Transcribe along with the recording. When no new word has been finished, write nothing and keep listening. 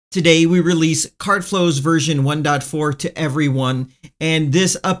Today we release CartFlows version 1.4 to everyone, and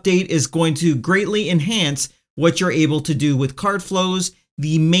this update is going to greatly enhance what you're able to do with CartFlows.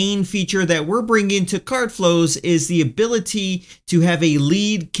 The main feature that we're bringing to CartFlows is the ability to have a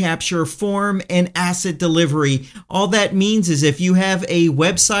lead capture form and asset delivery. All that means is if you have a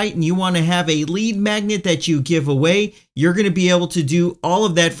website and you want to have a lead magnet that you give away, you're going to be able to do all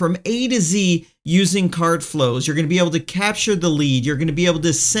of that from A to Z using CartFlows. You're going to be able to capture the lead. You're going to be able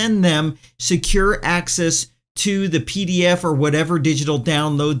to send them secure access to the PDF or whatever digital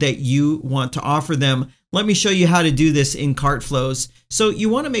download that you want to offer them. Let me show you how to do this in CartFlows. So you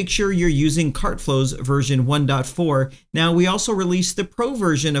want to make sure you're using CartFlows version 1.4. Now we also released the Pro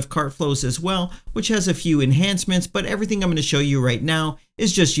version of CartFlows as well, which has a few enhancements, but everything I'm going to show you right now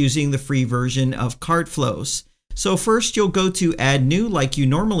is just using the free version of CartFlows. So first you'll go to Add New like you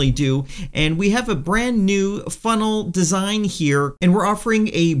normally do, and we have a brand new funnel design here, and we're offering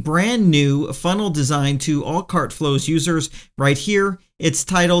a brand new funnel design to all CartFlows users right here. It's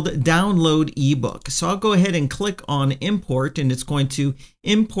titled Download Ebook. So I'll go ahead and click on Import, and it's going to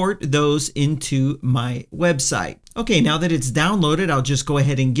import those into my website. Okay, now that it's downloaded, I'll just go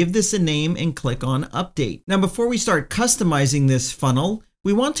ahead and give this a name and click on Update. Now before we start customizing this funnel,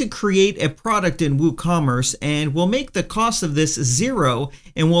 we want to create a product in WooCommerce, and we'll make the cost of this 0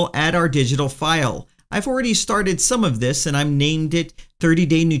 and we'll add our digital file. I've already started some of this and I've named it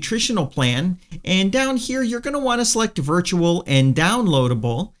 30-day nutritional plan. And down here, you're going to want to select virtual and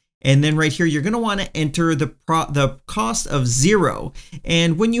downloadable. And then right here, you're going to want to enter the cost of 0.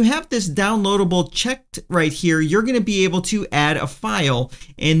 And when you have this downloadable checked right here, you're going to be able to add a file.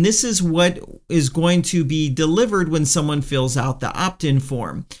 And this is what is going to be delivered when someone fills out the opt-in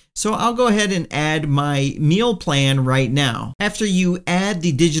form. So I'll go ahead and add my meal plan right now. After you add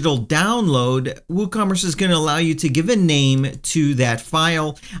the digital download, WooCommerce is going to allow you to give a name to that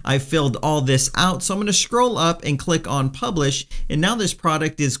file. I filled all this out, so I'm going to scroll up and click on Publish, and now this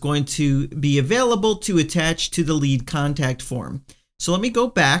product is going to be available to attach to the lead contact form. So let me go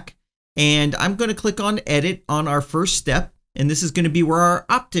back, and I'm going to click on Edit on our first step. And this is going to be where our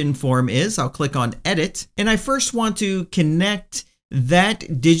opt-in form is. I'll click on Edit, and I first want to connect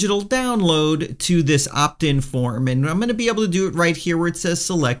that digital download to this opt-in form. And I'm going to be able to do it right here where it says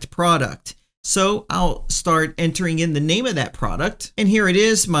Select Product. So I'll start entering in the name of that product. And here it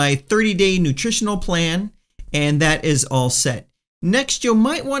is, my 30-day nutritional plan. And that is all set. Next, you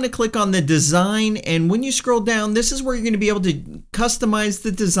might want to click on the design. And when you scroll down, this is where you're going to be able to customize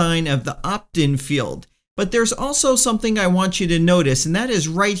the design of the opt-in field. But there's also something I want you to notice, and that is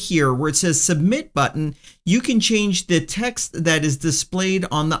right here where it says Submit button. You can change the text that is displayed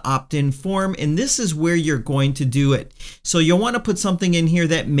on the opt-in form, and this is where you're going to do it. So you'll want to put something in here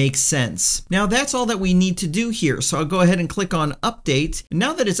that makes sense. Now that's all that we need to do here. So I'll go ahead and click on Update. And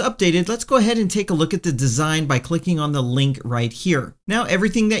now that it's updated, let's go ahead and take a look at the design by clicking on the link right here. Now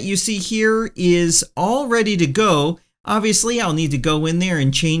everything that you see here is all ready to go. Obviously, I'll need to go in there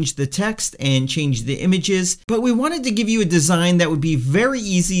and change the text and change the images, but we wanted to give you a design that would be very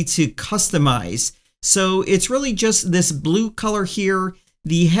easy to customize. So it's really just this blue color here,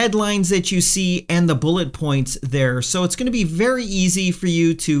 the headlines that you see, and the bullet points there. So it's going to be very easy for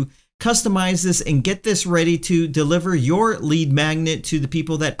you to customize this and get this ready to deliver your lead magnet to the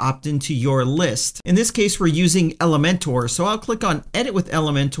people that opt into your list. In this case, we're using Elementor. So I'll click on Edit with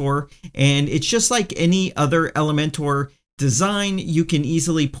Elementor, and it's just like any other Elementor design. You can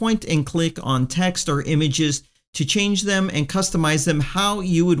easily point and click on text or images to change them and customize them how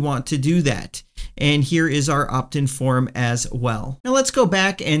you would want to do that. And here is our opt-in form as well. Now let's go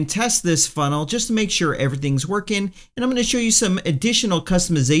back and test this funnel just to make sure everything's working. And I'm going to show you some additional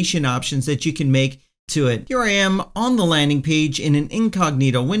customization options that you can make to it. Here I am on the landing page in an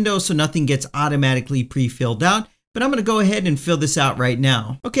incognito window, so nothing gets automatically pre-filled out. But I'm going to go ahead and fill this out right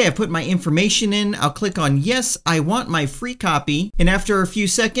now. Okay, I put my information in. I'll click on Yes, I want my free copy. And after a few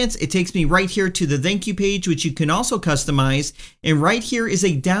seconds, it takes me right here to the thank you page, which you can also customize. And right here is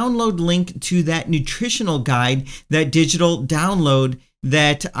a download link to that nutritional guide, that digital download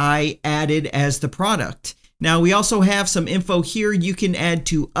that I added as the product. Now we also have some info here you can add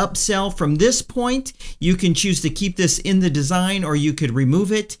to upsell from this point. You can choose to keep this in the design or you could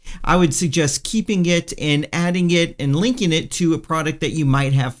remove it. I would suggest keeping it and adding it and linking it to a product that you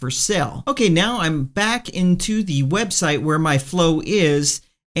might have for sale. Okay, now I'm back into the website where my flow is.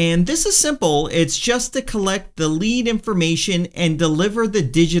 And this is simple. It's just to collect the lead information and deliver the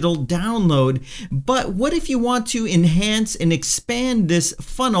digital download. But what if you want to enhance and expand this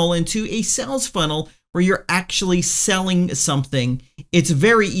funnel into a sales funnel where you're actually selling something? It's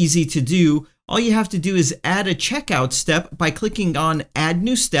very easy to do. all you have to do is add a checkout step by clicking on Add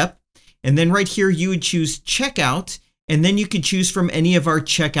New Step. And then right here, you would choose Checkout, and then you could choose from any of our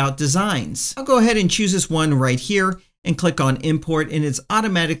checkout designs. I'll go ahead and choose this one right here and click on Import, and it's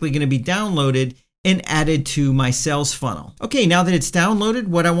automatically going to be downloaded and added to my sales funnel. Okay, now that it's downloaded,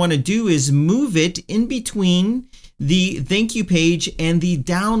 what I want to do is move it in between the thank you page and the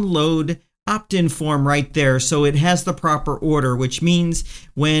download opt-in form right there, so it has the proper order, which means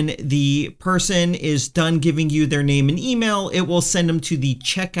when the person is done giving you their name and email, it will send them to the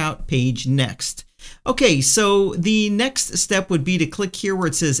checkout page next. Okay, so the next step would be to click here where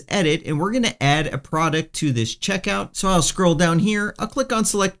it says edit, and we're going to add a product to this checkout. So I'll scroll down here, I'll click on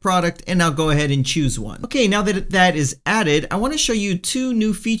select product, and I'll go ahead and choose one. Okay, now that that is added, I want to show you two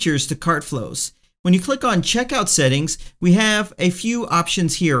new features to CartFlows. When you click on checkout settings, we have a few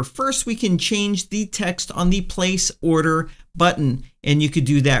options here. First, we can change the text on the place order button, and you could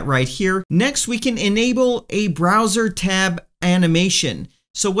do that right here. Next, we can enable a browser tab animation.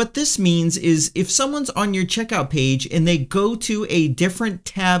 So what this means is if someone's on your checkout page and they go to a different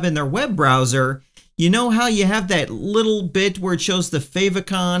tab in their web browser, you know how you have that little bit where it shows the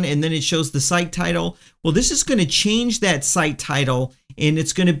favicon and then it shows the site title? Well, this is going to change that site title, and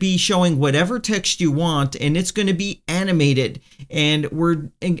it's going to be showing whatever text you want, and it's going to be animated. And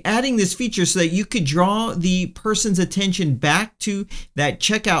we're adding this feature so that you could draw the person's attention back to that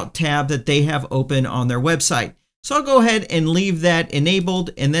checkout tab that they have open on their website. So I'll go ahead and leave that enabled,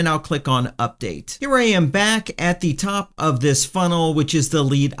 and then I'll click on update. Here I am back at the top of this funnel, which is the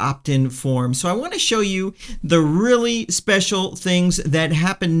lead opt-in form. So I want to show you the really special things that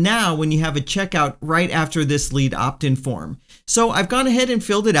happen now when you have a checkout right after this lead opt-in form. So I've gone ahead and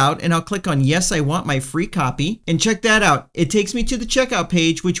filled it out, and I'll click on yes, I want my free copy, and check that out. It takes me to the checkout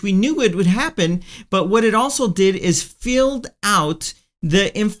page, which we knew it would happen, but what it also did is filled out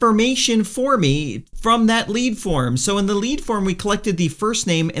the information for me from that lead form. So in the lead form, we collected the first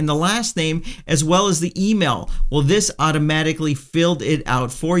name and the last name, as well as the email. Well, this automatically filled it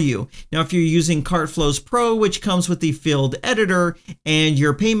out for you. Now, if you're using CartFlows Pro, which comes with the field editor and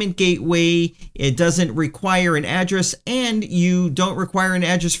your payment gateway, it doesn't require an address, and you don't require an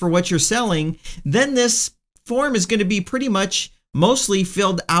address for what you're selling, then this form is going to be pretty much mostly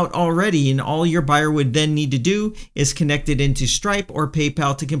filled out already, and all your buyer would then need to do is connect it into Stripe or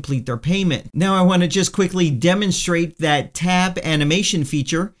PayPal to complete their payment. Now I want to just quickly demonstrate that tab animation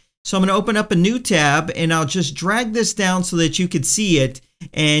feature. So I'm going to open up a new tab, and I'll just drag this down so that you could see it,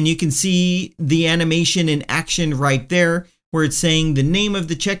 and you can see the animation in action right there, where it's saying the name of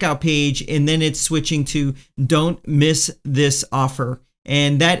the checkout page, and then it's switching to "Don't miss this offer."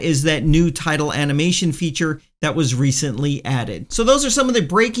 And that is that new title animation feature that was recently added. So those are some of the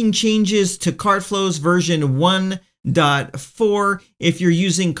breaking changes to CartFlows version 1.4. If you're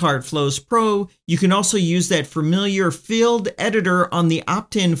using CartFlows Pro, you can also use that familiar field editor on the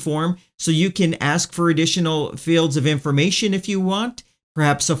opt-in form, so you can ask for additional fields of information if you want.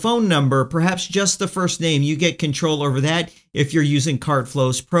 Perhaps a phone number, perhaps just the first name. You get control over that if you're using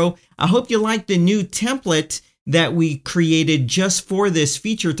CartFlows Pro. I hope you like the new template that we created just for this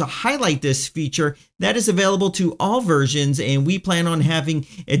feature to highlight this feature. That is available to all versions, and we plan on having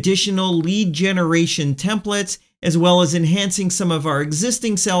additional lead generation templates, as well as enhancing some of our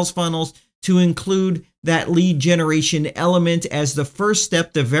existing sales funnels to include that lead generation element as the first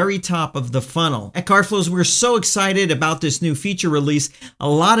step, the very top of the funnel. At CartFlows, we're so excited about this new feature release. A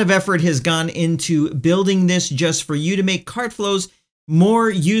lot of effort has gone into building this just for you to make CartFlows more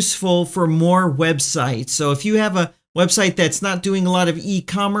useful for more websites. So if you have a website that's not doing a lot of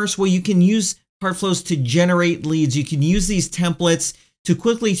e-commerce, well, you can use CartFlows to generate leads. You can use these templates to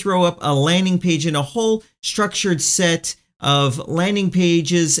quickly throw up a landing page and a whole structured set of landing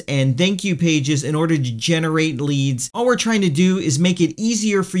pages and thank you pages in order to generate leads. All we're trying to do is make it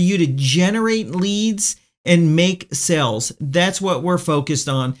easier for you to generate leads and make sales. That's what we're focused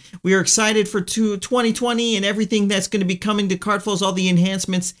on. We are excited for 2020 and everything that's going to be coming to CartFlows, all the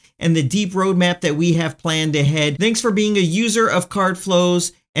enhancements and the deep roadmap that we have planned ahead. Thanks for being a user of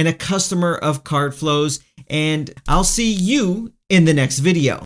CartFlows and a customer of CartFlows, and I'll see you in the next video.